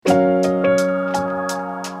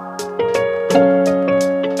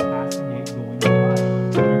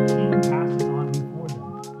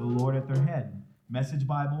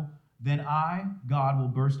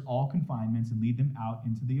burst all confinements and lead them out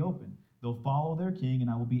into the open. They'll follow their king, and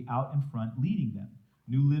I will be out in front leading them.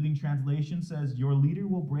 New Living Translation says, your leader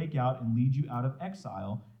will break out and lead you out of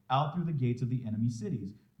exile, out through the gates of the enemy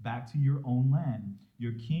cities, back to your own land.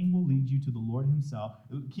 Your king will lead you to the Lord himself.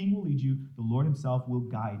 The king will lead you, the Lord himself will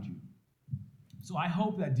guide you. So I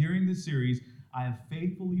hope that during this series, I have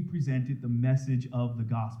faithfully presented the message of the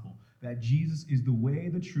gospel, that Jesus is the way,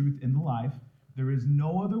 the truth, and the life. There is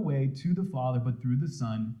no other way to the Father but through the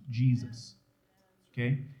Son, Jesus.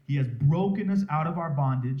 Okay? He has broken us out of our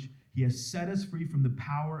bondage. He has set us free from the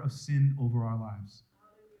power of sin over our lives.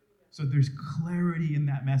 So there's clarity in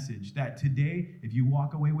that message that today, if you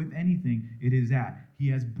walk away with anything, it is that he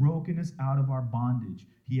has broken us out of our bondage.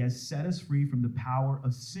 He has set us free from the power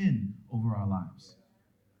of sin over our lives.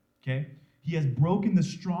 Okay? He has broken the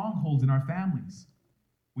strongholds in our families.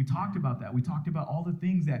 We talked about that. We talked about all the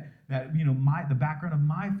things that the background of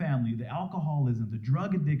my family, the alcoholism, the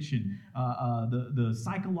drug addiction, the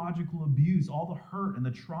psychological abuse, all the hurt and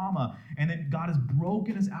the trauma. And then God has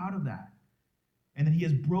broken us out of that. And then he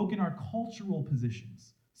has broken our cultural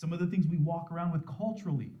positions. Some of the things we walk around with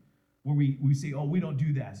culturally, where we say, oh, we don't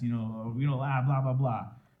do that, or we don't blah, blah, blah.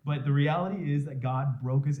 But the reality is that God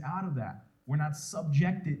broke us out of that. We're not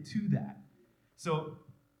subjected to that. So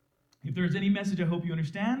if there's any message I hope you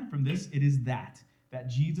understand from this, it is that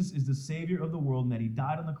Jesus is the Savior of the world and that he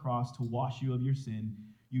died on the cross to wash you of your sin.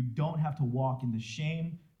 You don't have to walk in the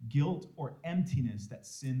shame, guilt, or emptiness that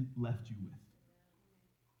sin left you with.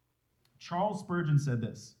 Charles Spurgeon said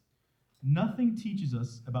this, nothing teaches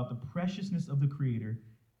us about the preciousness of the Creator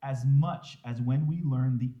as much as when we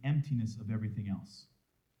learn the emptiness of everything else.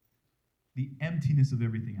 The emptiness of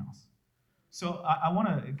everything else. So I want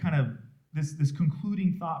to kind of, this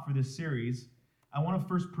concluding thought for this series, I want to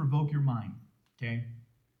first provoke your mind, okay?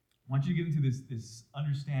 I want you to get into this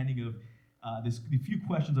understanding of the few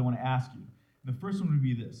questions I want to ask you. The first one would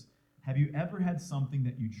be this. Have you ever had something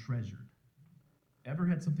that you treasured? Ever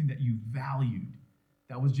had something that you valued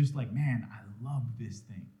that was just like, man, I love this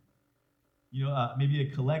thing? Maybe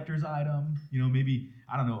a collector's item, maybe,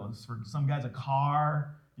 I don't know, for some guys, a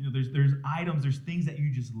car. There's items, there's things that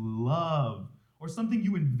you just love, or something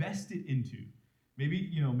you invested into.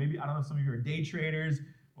 Maybe, I don't know, some of you are day traders,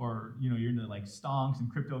 or, you're into like stonks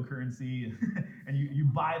and cryptocurrency, and you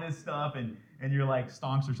buy this stuff, and you're like,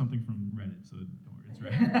 stonks or something from Reddit, so don't worry, it's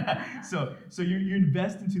right. so you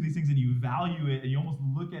invest into these things, and you value it, and you almost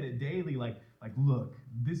look at it daily, like look,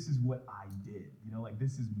 this is what I did, like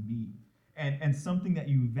this is me. And something that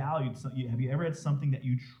you valued, have you ever had something that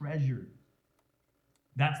you treasured?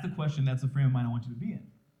 That's the question, that's the frame of mind I want you to be in.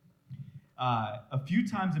 A few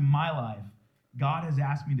times in my life, God has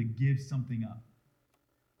asked me to give something up.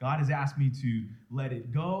 God has asked me to let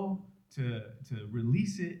it go, to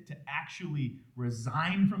release it, to actually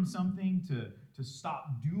resign from something, to stop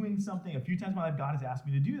doing something. A few times in my life, God has asked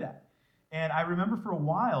me to do that. And I remember for a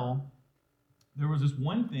while, there was this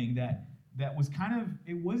one thing that was kind of,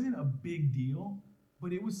 it wasn't a big deal,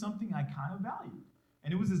 but it was something I kind of valued.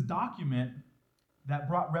 And it was this document that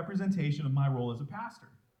brought representation of my role as a pastor.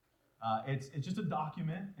 It's just a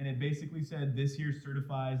document, and it basically said, this here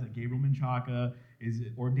certifies that Gabriel Menchaca is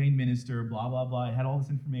an ordained minister, blah, blah, blah. It had all this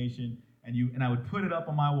information, and I would put it up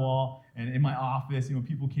on my wall, and in my office,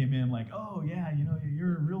 people came in like, oh, yeah,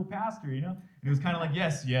 you're a real pastor, And it was kind of like,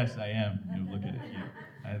 yes, I am. Look at it.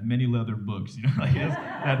 I have many leather books, like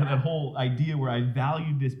that whole idea where I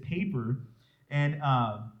valued this paper, and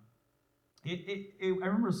I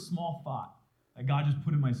remember a small thought that God just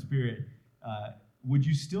put in my spirit. Would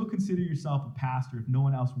you still consider yourself a pastor if no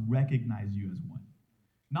one else recognized you as one?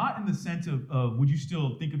 Not in the sense of would you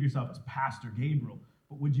still think of yourself as Pastor Gabriel,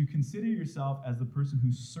 but would you consider yourself as the person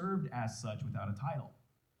who served as such without a title?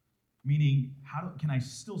 Meaning, can I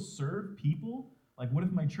still serve people? Like, what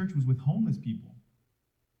if my church was with homeless people?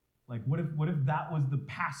 Like, what if that was the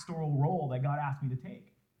pastoral role that God asked me to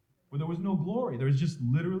take? Where there was no glory, there was just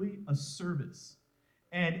literally a service.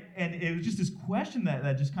 And it was just this question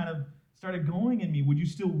that just kind of started going in me. Would you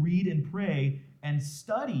still read and pray and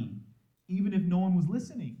study even if no one was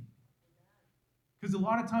listening? Because a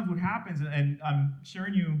lot of times what happens, and I'm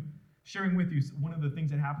sharing with you one of the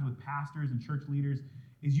things that happens with pastors and church leaders,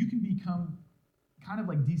 is you can become kind of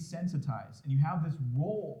like desensitized, and you have this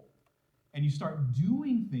role, and you start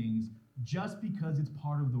doing things just because it's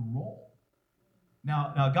part of the role.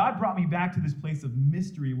 Now God brought me back to this place of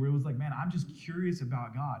mystery where it was like, man, I'm just curious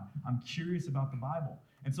about God. I'm curious about the Bible.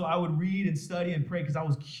 And so I would read and study and pray because I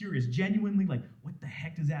was curious, genuinely, like, what the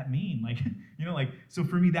heck does that mean? So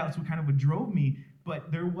for me, that's what kind of what drove me.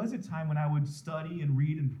 But there was a time when I would study and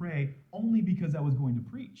read and pray only because I was going to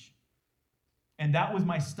preach. And that was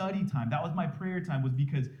my study time. That was my prayer time, was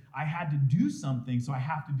because I had to do something, so I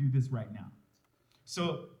have to do this right now.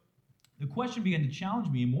 So the question began to challenge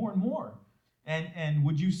me more and more. And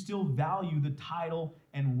would you still value the title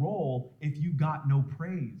and role if you got no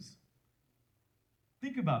praise?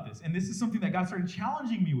 Think about this. And this is something that God started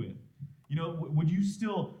challenging me with. You know, would you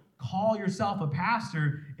still call yourself a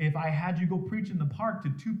pastor if I had you go preach in the park to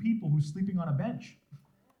two people who's sleeping on a bench?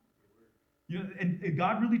 You know, and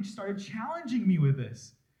God really started challenging me with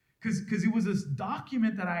this, because it was this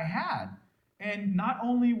document that I had. And not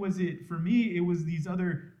only was it for me, it was these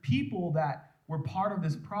other people that were part of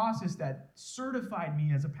this process that certified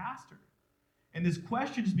me as a pastor. And this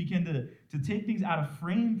question just began to take things out of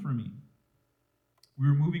frame for me. We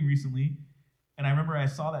were moving recently, and I remember I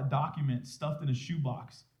saw that document stuffed in a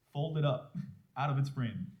shoebox, folded up out of its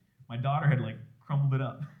frame. My daughter had crumbled it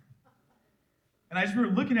up. And I just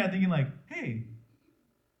remember looking at it thinking hey,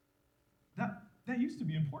 that used to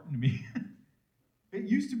be important to me. It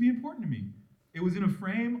used to be important to me. It was in a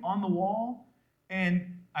frame on the wall,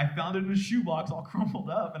 and I found it in a shoebox all crumpled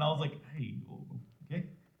up, and I was like, hey, okay.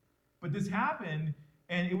 But this happened,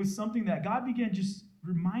 and it was something that God began just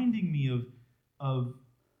reminding me of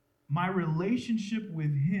my relationship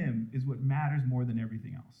with him is what matters more than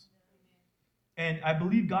everything else. And I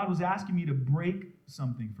believe God was asking me to break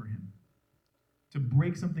something for him, to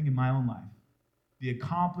break something in my own life, the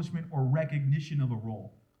accomplishment or recognition of a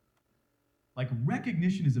role.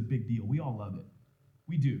 Recognition is a big deal. We all love it.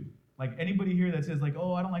 We do. Anybody here that says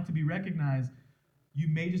oh, I don't like to be recognized, you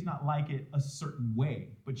may just not like it a certain way,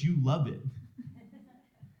 but you love it.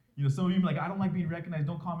 You know, some of you are I don't like being recognized.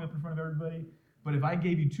 Don't call me up in front of everybody. But if I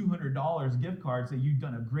gave you $200 gift card, say you've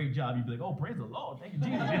done a great job, you'd be oh, praise the Lord, thank you,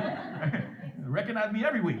 Jesus. Man. Recognize me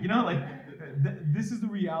every week. You know, this is the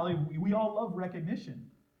reality. We all love recognition.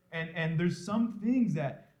 And there's some things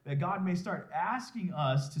that God may start asking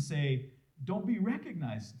us to say, don't be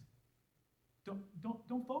recognized.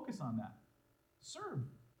 Don't focus on that. Serve.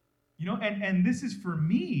 You know, and this is for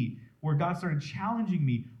me where God started challenging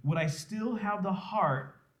me. Would I still have the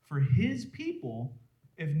heart for his people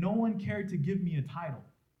if no one cared to give me a title?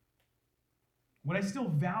 Would I still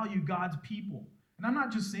value God's people? And I'm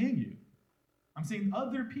not just saying you. I'm saying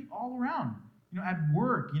other people all around. You know, at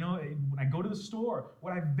work, when I go to the store,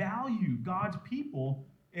 would I value God's people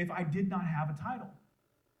if I did not have a title?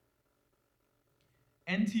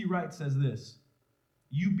 N.T. Wright says this: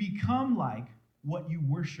 you become like what you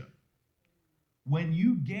worship. When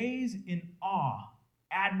you gaze in awe,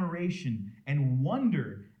 admiration, and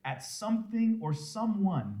wonder at something or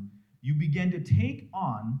someone, you begin to take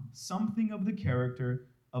on something of the character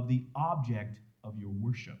of the object of your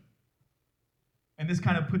worship. And this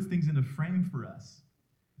kind of puts things into frame for us.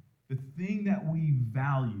 The thing that we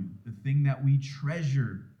value, the thing that we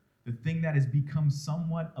treasure, the thing that has become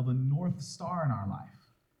somewhat of a North Star in our life.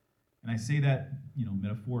 And I say that,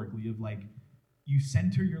 metaphorically, of you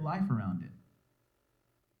center your life around it.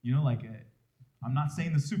 I'm not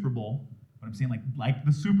saying the Super Bowl, but I'm saying like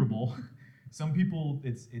the Super Bowl. Some people,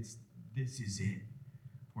 it's this is it.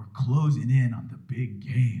 We're closing in on the big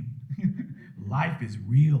game. Life is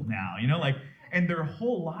real now, and their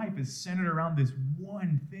whole life is centered around this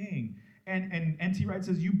one thing. And N.T. Wright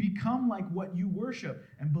says, you become like what you worship.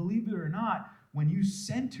 And believe it or not, when you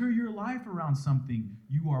center your life around something,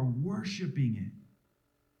 you are worshiping it.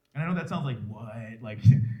 And I know that sounds like, what?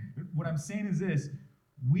 What I'm saying is this: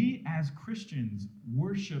 we as Christians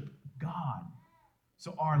worship God.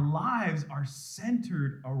 So our lives are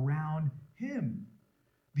centered around him.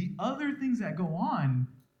 The other things that go on,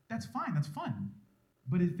 that's fine, that's fun.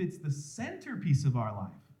 But if it's the centerpiece of our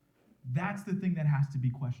life, that's the thing that has to be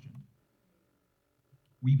questioned.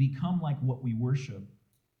 We become like what we worship.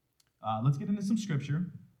 Let's get into some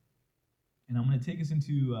scripture. And I'm going to take us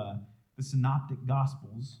into the Synoptic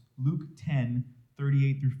Gospels, Luke 10,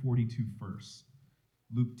 38 through 42 first.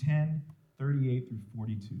 Luke 10, 38 through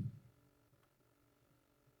 42.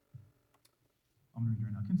 I'm going to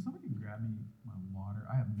read right now. Can somebody grab me my water?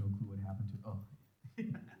 I have no clue what happened to it. Oh.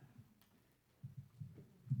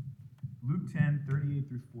 Luke 10, 38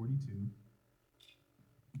 through 42.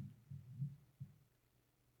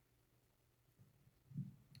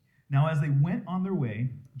 Now, as they went on their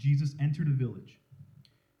way, Jesus entered a village,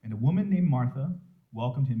 and a woman named Martha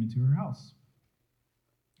welcomed him into her house.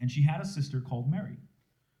 And she had a sister called Mary,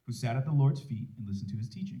 who sat at the Lord's feet and listened to his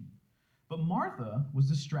teaching. But Martha was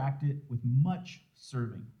distracted with much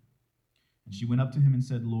serving. And she went up to him and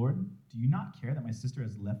said, Lord, do you not care that my sister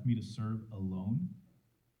has left me to serve alone?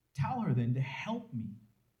 Tell her then to help me.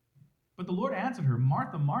 But the Lord answered her,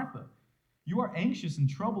 Martha, Martha, you are anxious and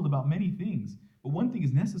troubled about many things, but one thing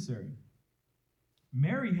is necessary.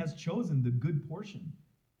 Mary has chosen the good portion,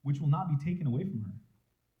 which will not be taken away from her.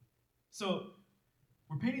 So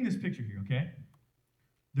we're painting this picture here, okay?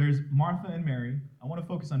 There's Martha and Mary. I want to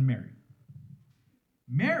focus on Mary.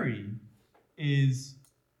 Mary is,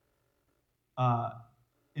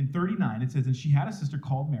 in 39, it says, and she had a sister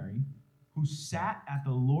called Mary, who sat at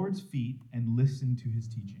the Lord's feet and listened to his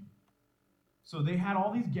teaching. So they had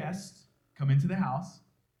all these guests come into the house,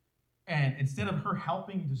 and instead of her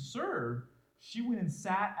helping to serve, she went and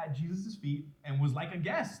sat at Jesus' feet and was like a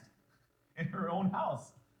guest in her own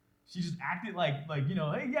house. She just acted like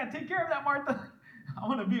hey, yeah, take care of that, Martha. I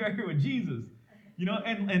want to be right here with Jesus.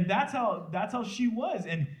 And that's how she was.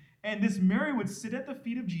 And this Mary would sit at the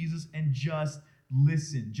feet of Jesus and just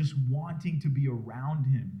listen, just wanting to be around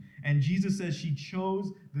him. And Jesus says she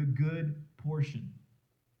chose the good portion.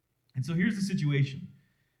 And so here's the situation.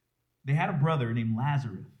 They had a brother named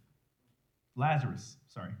Lazarus,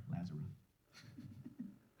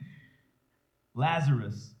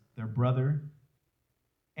 their brother,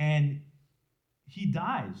 and he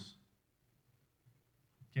dies.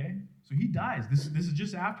 Okay? So he dies. This is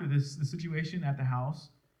just after the situation at the house.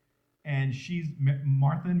 And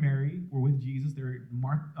Martha and Mary were with Jesus.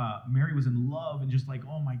 Mary was in love and just like,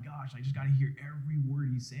 oh my gosh, I just got to hear every word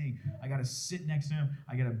he's saying. I got to sit next to him.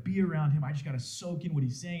 I got to be around him. I just got to soak in what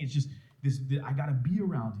he's saying. It's just I got to be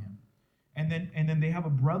around him. And then they have a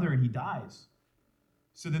brother and he dies.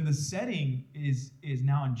 So then the setting is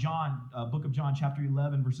now in book of John, chapter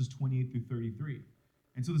 11, verses 28 through 33.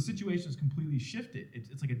 And so the situation is completely shifted.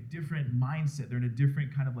 It's like a different mindset. They're in a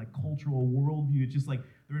different kind of like cultural worldview. It's just like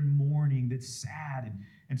they're in mourning. That's sad.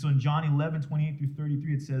 And so in John 11, 28 through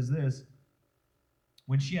 33, it says this.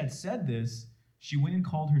 When she had said this, she went and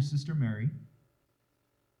called her sister Mary,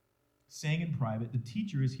 saying in private, the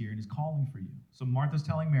teacher is here and is calling for you. So Martha's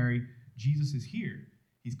telling Mary, Jesus is here.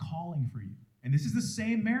 He's calling for you. And this is the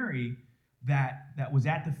same Mary that was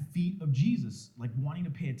at the feet of Jesus, like wanting to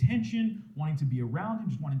pay attention, wanting to be around him,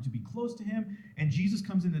 just wanting to be close to him. And Jesus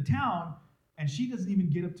comes into town, and she doesn't even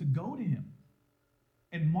get up to go to him.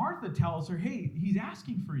 And Martha tells her, hey, he's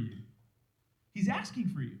asking for you. He's asking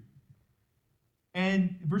for you.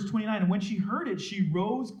 And verse 29, and when she heard it, she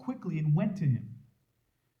rose quickly and went to him.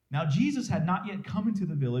 Now Jesus had not yet come into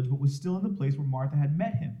the village, but was still in the place where Martha had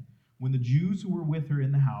met him. When the Jews who were with her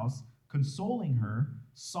in the house, consoling her,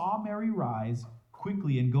 saw Mary rise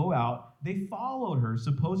quickly and go out, they followed her,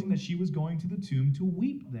 supposing that she was going to the tomb to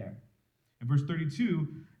weep there. In verse 32,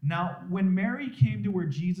 now when Mary came to where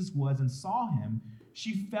Jesus was and saw him,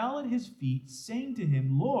 she fell at his feet, saying to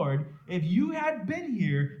him, Lord, if you had been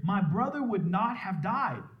here, my brother would not have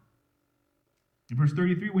died. In verse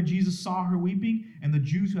 33, when Jesus saw her weeping, and the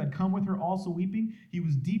Jews who had come with her also weeping, he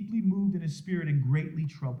was deeply moved in his spirit and greatly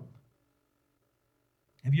troubled.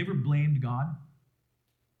 Have you ever blamed God?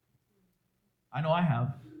 I know I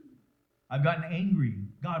have. I've gotten angry.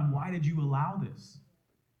 God, why did you allow this?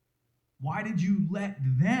 Why did you let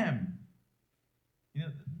them?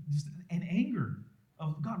 Just an anger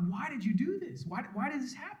of, God, why did you do this? Why did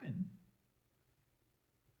this happen?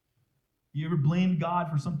 You ever blamed God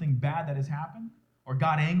for something bad that has happened? Or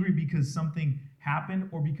got angry because something happened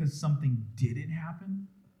or because something didn't happen?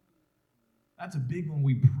 That's a big one.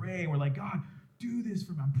 We pray. We're like, God, do this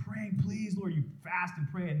for me. I'm praying, please, Lord. You fast and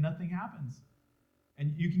pray and nothing happens.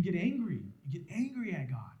 And you can get angry. You get angry at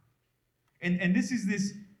God. And this is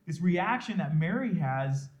this reaction that Mary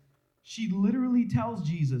has. She literally tells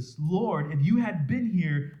Jesus, Lord, if you had been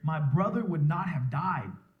here, my brother would not have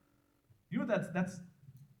died. You know what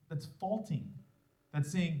that's faulting. That's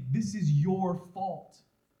saying, this is your fault.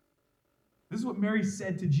 This is what Mary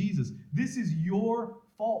said to Jesus. This is your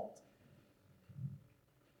fault.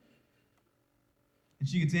 And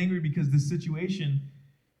she gets angry because this situation,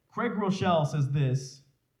 Craig Rochelle says this,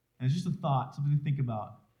 and it's just a thought, something to think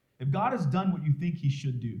about. If God has done what you think he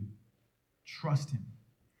should do, trust him.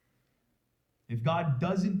 If God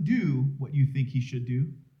doesn't do what you think he should do,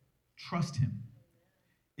 trust him.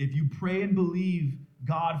 If you pray and believe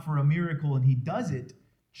God for a miracle and he does it,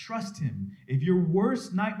 trust him. If your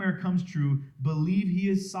worst nightmare comes true, believe he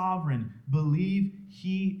is sovereign. Believe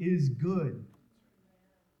he is good.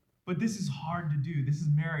 But this is hard to do. This is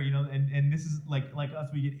Mary, and this is like us,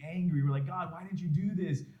 we get angry. We're like, God, why did you do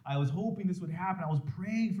this? I was hoping this would happen. I was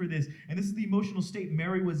praying for this. And this is the emotional state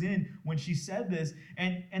Mary was in when she said this.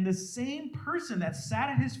 And the same person that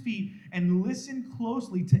sat at his feet and listened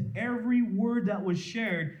closely to every word that was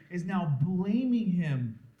shared is now blaming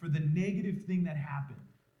him for the negative thing that happened.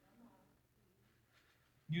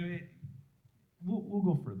 We'll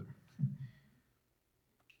go further.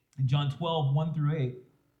 In John 12, 1 through 8,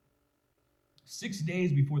 6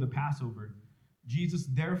 days before the Passover, Jesus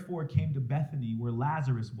therefore came to Bethany where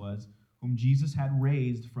Lazarus was, whom Jesus had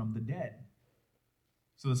raised from the dead.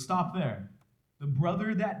 So let's stop there. The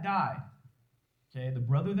brother that died, okay, the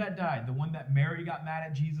brother that died, the one that Mary got mad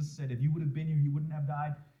at Jesus, said, if you would have been here, he wouldn't have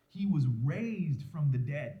died. He was raised from the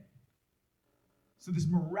dead. So this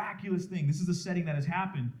miraculous thing, this is a setting that has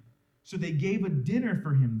happened. So they gave a dinner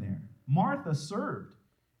for him there. Martha served,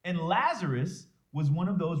 and Lazarus was one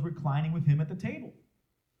of those reclining with him at the table.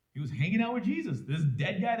 He was hanging out with Jesus, this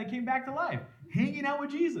dead guy that came back to life, hanging out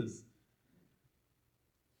with Jesus.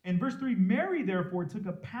 In verse 3, Mary therefore took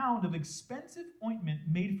a pound of expensive ointment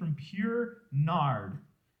made from pure nard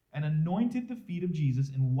and anointed the feet of Jesus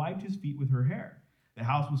and wiped his feet with her hair. The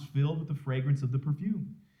house was filled with the fragrance of the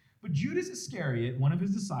perfume. But Judas Iscariot, one of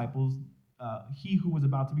his disciples, he who was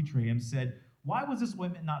about to betray him, said, why was this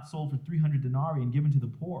ointment not sold for 300 denarii and given to the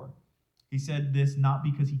poor? He said this not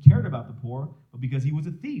because he cared about the poor, but because he was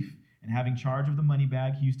a thief, and having charge of the money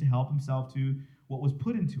bag, he used to help himself to what was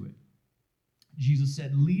put into it. Jesus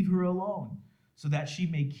said, leave her alone, so that she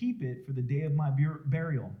may keep it for the day of my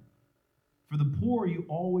burial. For the poor you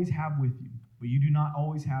always have with you, but you do not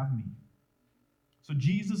always have me. So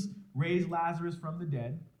Jesus raised Lazarus from the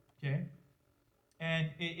dead, okay?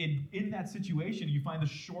 And in that situation, you find the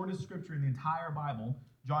shortest scripture in the entire Bible.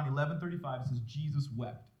 John 11:35 says, Jesus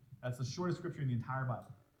wept. That's the shortest scripture in the entire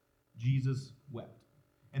Bible. Jesus wept.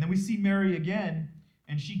 And then we see Mary again,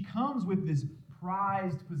 and she comes with this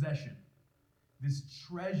prized possession, this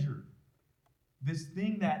treasure, this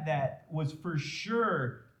thing that was for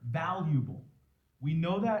sure valuable. We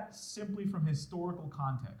know that simply from historical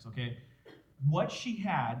context, okay? What she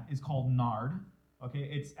had is called nard, okay?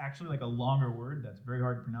 It's actually like a longer word that's very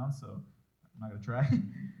hard to pronounce, so I'm not going to try.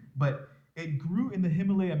 But it grew in the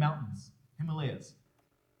Himalayas,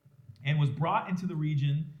 and was brought into the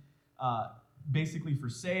region basically for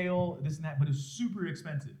sale, this and that, but it's super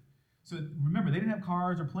expensive. So remember, they didn't have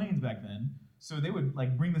cars or planes back then, so they would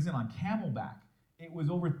like bring this in on camelback. It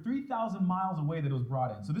was over 3,000 miles away that it was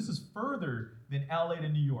brought in. So this is further than LA to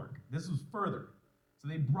New York. This was further. So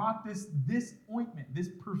they brought this ointment, this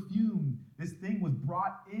perfume, this thing was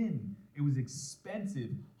brought in. It was expensive,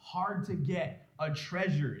 hard to get, a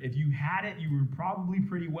treasure. If you had it, you were probably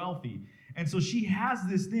pretty wealthy. And so she has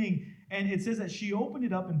this thing, and it says that she opened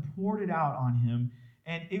it up and poured it out on him.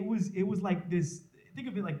 And it was like this, think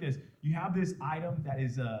of it like this. You have this item that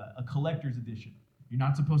is a collector's edition. You're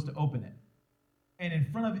not supposed to open it. And in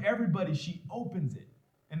front of everybody, she opens it.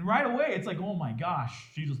 And right away, it's like, oh my gosh,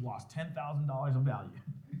 she just lost $10,000 of value.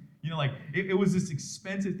 You know, like it was this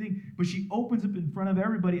expensive thing, but she opens it in front of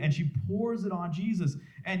everybody and she pours it on Jesus.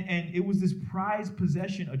 And it was this prized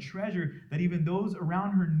possession, a treasure that even those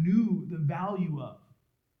around her knew the value of.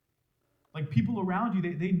 Like people around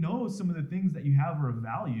you, they know some of the things that you have are of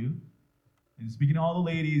value. And speaking to all the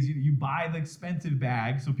ladies, you buy the expensive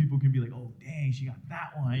bag so people can be like, oh, dang, she got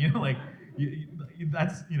that one. You know, like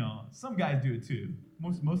that's, you know, some guys do it too,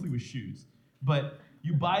 mostly with shoes. But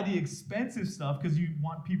you buy the expensive stuff because you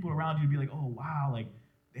want people around you to be like, oh, wow, like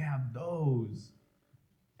they have those.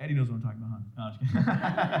 Eddie knows what I'm talking about, huh? No,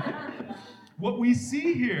 I'm just kidding. What we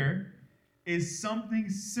see here is something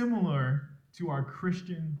similar to our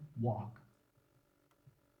Christian walk.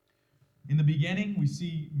 In the beginning, we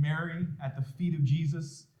see Mary at the feet of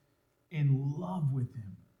Jesus in love with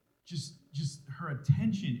him. Just her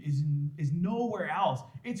attention is nowhere else.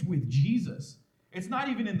 It's with Jesus. It's not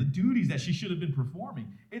even in the duties that she should have been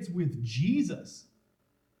performing. It's with Jesus.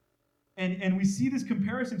 And we see this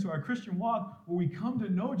comparison to our Christian walk where we come to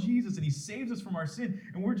know Jesus and he saves us from our sin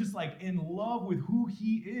and we're just like in love with who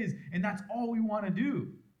he is, and that's all we want to do.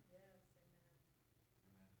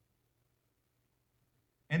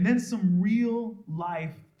 And then some real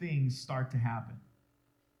life things start to happen.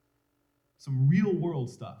 Some real world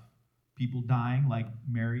stuff. People dying, like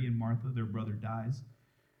Mary and Martha, their brother dies.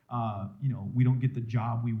 We don't get the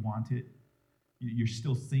job we wanted. You're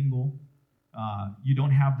still single. You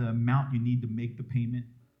don't have the amount you need to make the payment.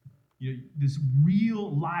 This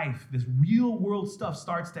real life, this real world stuff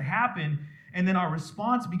starts to happen. And then our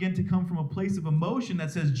response begins to come from a place of emotion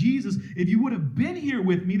that says, Jesus, if you would have been here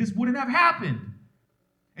with me, this wouldn't have happened.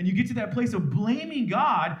 And you get to that place of blaming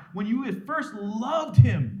God when you at first loved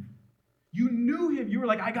him. You knew him. You were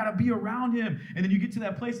like, I got to be around him. And then you get to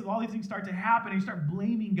that place of all these things start to happen. And you start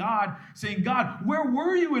blaming God, saying, God, where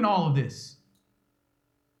were you in all of this?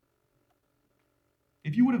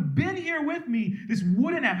 If you would have been here with me, this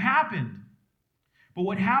wouldn't have happened. But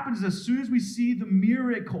what happens is as soon as we see the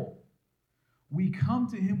miracle, we come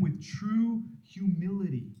to him with true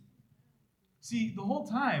humility. See, the whole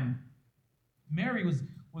time, Mary was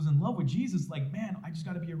was in love with Jesus, like, man, I just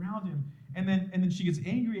got to be around him. And then she gets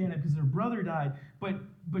angry at him because her brother died.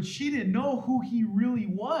 But she didn't know who he really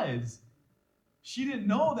was. She didn't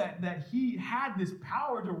know that he had this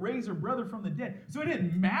power to raise her brother from the dead. So it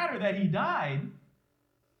didn't matter that he died.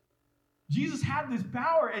 Jesus had this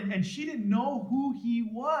power, and she didn't know who he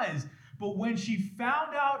was. But when she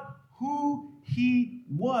found out who he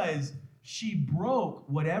was, she broke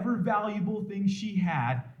whatever valuable thing she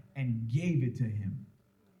had and gave it to him.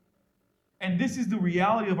 And this is the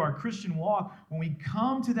reality of our Christian walk. When we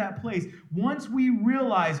come to that place, once we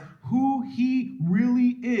realize who he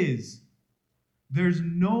really is, there's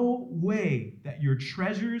no way that your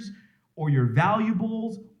treasures or your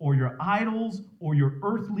valuables or your idols or your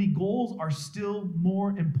earthly goals are still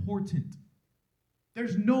more important.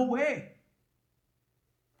 There's no way.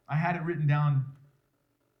 I had it written down,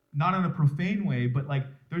 not in a profane way, but like,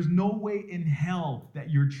 there's no way in hell that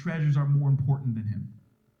your treasures are more important than him.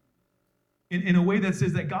 In a way that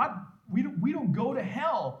says that God, we don't go to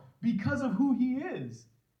hell because of who he is.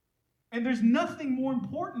 And there's nothing more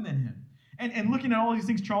important than him. And looking at all these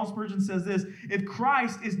things, Charles Spurgeon says this: if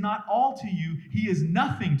Christ is not all to you, he is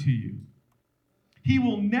nothing to you. He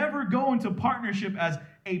will never go into partnership as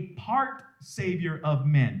a part savior of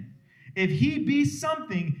men. If he be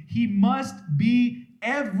something, he must be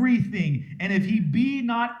everything. And if he be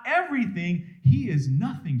not everything, he is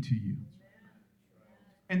nothing to you.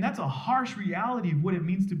 And that's a harsh reality of what it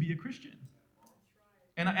means to be a Christian.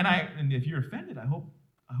 And if you're offended, I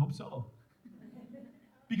hope so.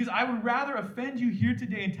 Because I would rather offend you here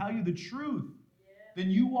today and tell you the truth than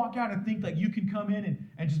you walk out and think like you can come in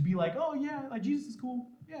and just be like, oh yeah, like Jesus is cool.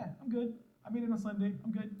 Yeah, I'm good. I made it on Sunday.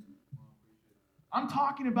 I'm good. I'm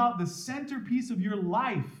talking about the centerpiece of your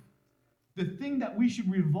life, the thing that we should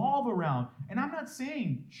revolve around. And I'm not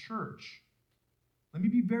saying church. Let me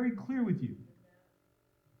be very clear with you.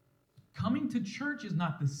 Coming to church is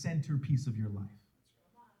not the centerpiece of your life.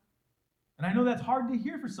 And I know that's hard to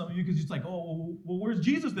hear for some of you because it's like, oh, well, where's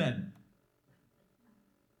Jesus then?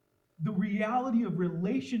 The reality of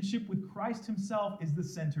relationship with Christ himself is the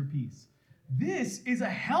centerpiece. This is a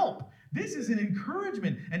help. This is an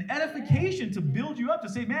encouragement, an edification to build you up, to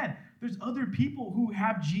say, man, there's other people who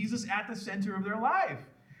have Jesus at the center of their life.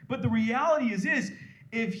 But the reality is this: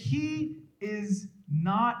 if he is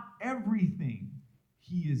not everything,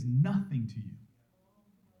 he is nothing to you.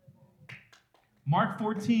 Mark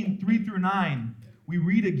 14, 3-9, we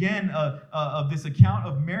read again of this account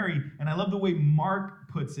of Mary, and I love the way Mark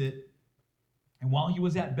puts it. And while he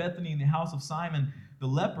was at Bethany in the house of Simon the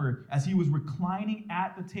leper, as he was reclining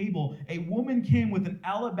at the table, a woman came with an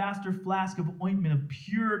alabaster flask of ointment of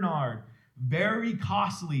pure nard, very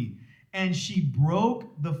costly, and she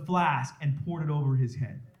broke the flask and poured it over his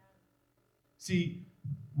head. See,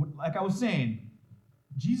 like I was saying,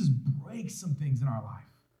 Jesus breaks some things in our life.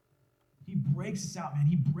 He breaks us out, man.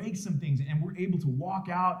 He breaks some things, and we're able to walk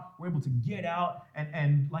out. We're able to get out,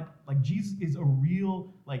 and like Jesus is a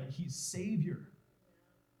real, like, he's Savior.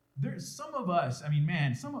 There's some of us, I mean,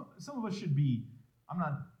 man, some of us should be,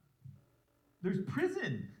 there's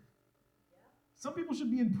prison. Some people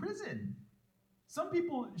should be in prison. Some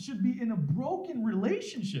people should be in a broken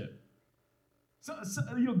relationship. So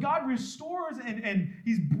God restores and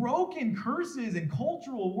he's broken curses and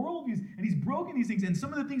cultural worldviews, and he's broken these things. And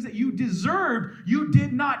some of the things that you deserved, you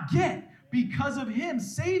did not get because of him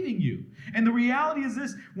saving you. And the reality is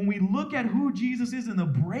this: when we look at who Jesus is and the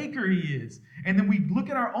breaker he is, and then we look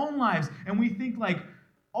at our own lives and we think like,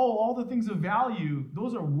 oh, all the things of value,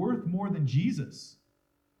 those are worth more than Jesus.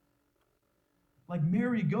 Like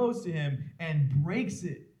Mary goes to him and breaks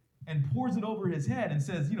it and pours it over his head and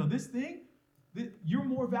says, this thing, you're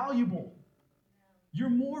more valuable. You're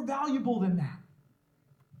more valuable than that.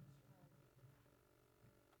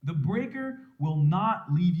 The breaker will not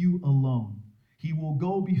leave you alone. He will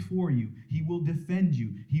go before you. He will defend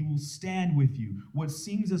you. He will stand with you. What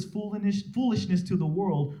seems as foolishness to the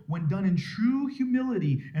world, when done in true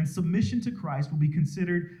humility and submission to Christ, will be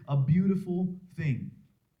considered a beautiful thing.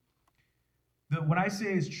 What I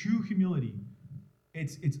say is true humility.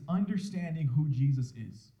 It's understanding who Jesus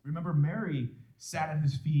is. Remember, Mary sat at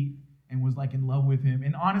his feet and was like in love with him.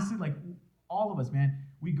 And honestly, like all of us, man,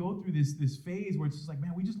 we go through this phase where it's just like,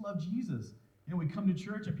 man, we just love Jesus. We come to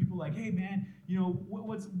church and people are like, hey, man,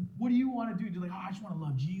 what do you want to do? You're like, oh, I just want to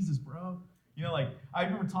love Jesus, bro. Like I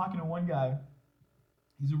remember talking to one guy.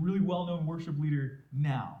 He's a really well-known worship leader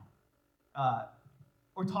now.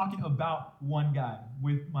 Or talking about one guy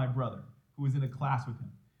with my brother who was in a class with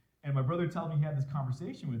him. And my brother told me he had this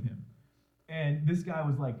conversation with him. And this guy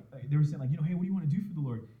was like, they were saying like, hey, what do you want to do for the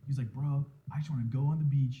Lord? He's like, bro, I just want to go on the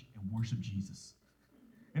beach and worship Jesus.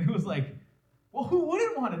 And it was like, well, who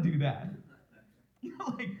wouldn't want to do that? You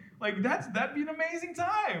know, that'd be an amazing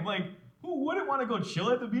time. Like, who wouldn't want to go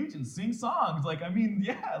chill at the beach and sing songs? Like, I mean,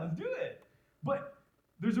 yeah, let's do it. But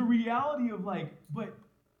there's a reality of like, but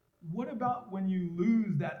what about when you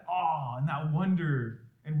lose that awe and that wonder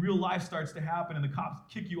and real life starts to happen and the cops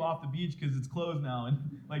kick you off the beach because it's closed now and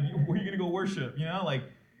like, where are you going to go worship? You know, like,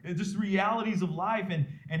 it's just realities of life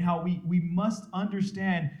and how we must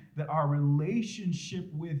understand that our relationship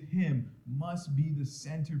with him must be the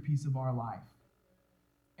centerpiece of our life.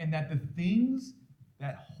 And that the things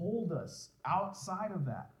that hold us outside of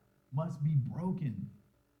that must be broken.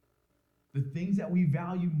 The things that we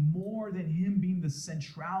value more than him being the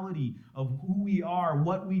centrality of who we are,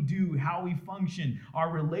 what we do, how we function, our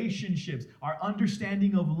relationships, our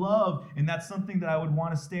understanding of love. And that's something that I would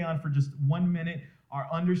want to stay on for just 1 minute, our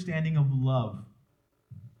understanding of love.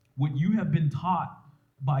 What you have been taught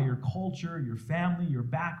by your culture, your family, your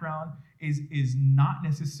background is not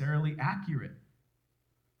necessarily accurate.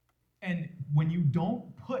 And when you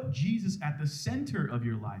don't put Jesus at the center of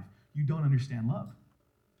your life, you don't understand love.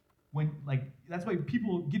 That's why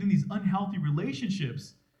people get in these unhealthy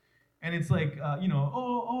relationships, and it's like,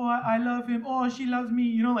 I love him, oh, she loves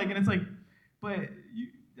me, and it's like, but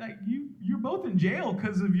you're both in jail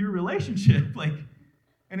because of your relationship,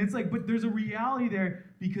 and it's like, but there's a reality there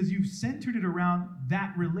because you've centered it around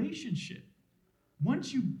that relationship.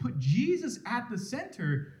 Once you put Jesus at the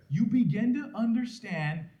center, you begin to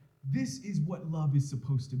understand this is what love is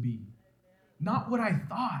supposed to be. Not what I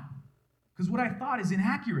thought, because what I thought is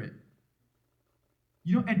inaccurate.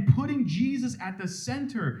 And putting Jesus at the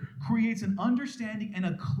center creates an understanding and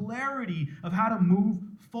a clarity of how to move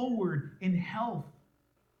forward in health.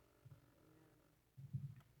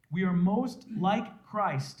 We are most like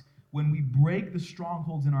Christ when we break the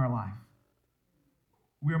strongholds in our life.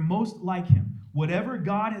 We are most like him. Whatever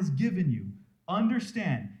God has given you,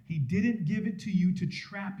 understand, he didn't give it to you to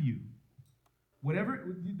trap you.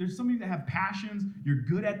 There's some of you that have passions, you're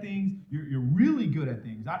good at things, you're really good at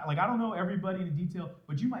things. I don't know everybody in detail,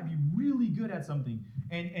 but you might be really good at something.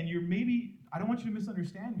 And you're maybe, I don't want you to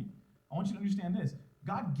misunderstand me. I want you to understand this.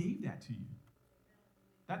 God gave that to you.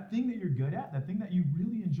 That thing that you're good at, that thing that you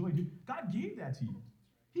really enjoy doing, God gave that to you.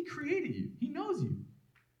 He created you. He knows you.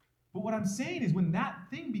 But what I'm saying is when that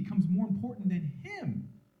thing becomes more important than him,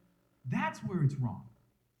 that's where it's wrong.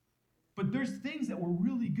 But there's things that we're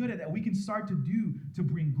really good at that we can start to do to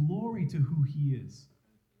bring glory to who he is.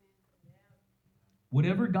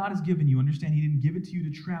 Whatever God has given you, understand he didn't give it to you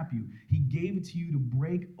to trap you. He gave it to you to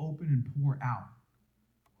break open and pour out,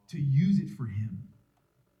 to use it for him.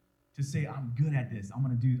 To say, I'm good at this. I'm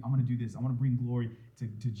gonna do this. I want to bring glory to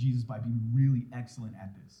Jesus by being really excellent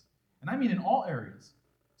at this. And I mean in all areas.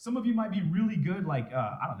 Some of you might be really good,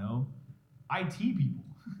 IT people.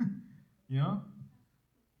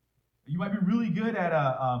 You might be really good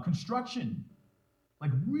at construction,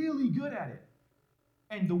 really good at it.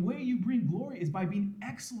 And the way you bring glory is by being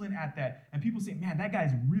excellent at that. And people say, man, that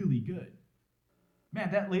guy's really good.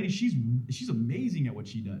 Man, that lady, she's amazing at what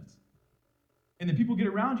she does. And then people get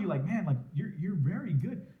around you you're very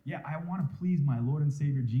good. Yeah, I want to please my Lord and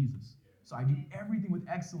Savior Jesus. So I do everything with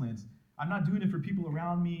excellence. I'm not doing it for people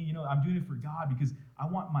around me. I'm doing it for God because I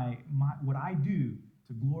want my what I do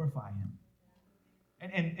to glorify him.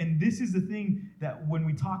 And this is the thing that when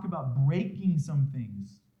we talk about breaking some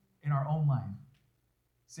things in our own life,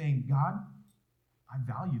 saying, God, I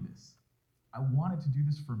value this. I wanted to do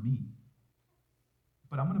this for me.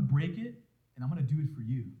 But I'm going to break it, and I'm going to do it for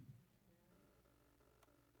you.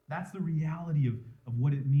 That's the reality of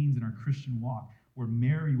what it means in our Christian walk, where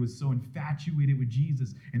Mary was so infatuated with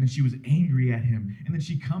Jesus, and then she was angry at him. And then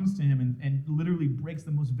she comes to him and literally breaks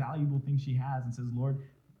the most valuable thing she has and says, Lord,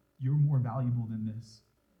 you're more valuable than this.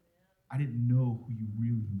 I didn't know who you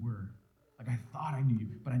really were. I thought I knew you,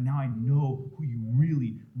 but now I know who you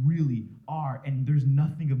really, really are. And there's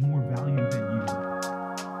nothing of more value than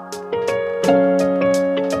you.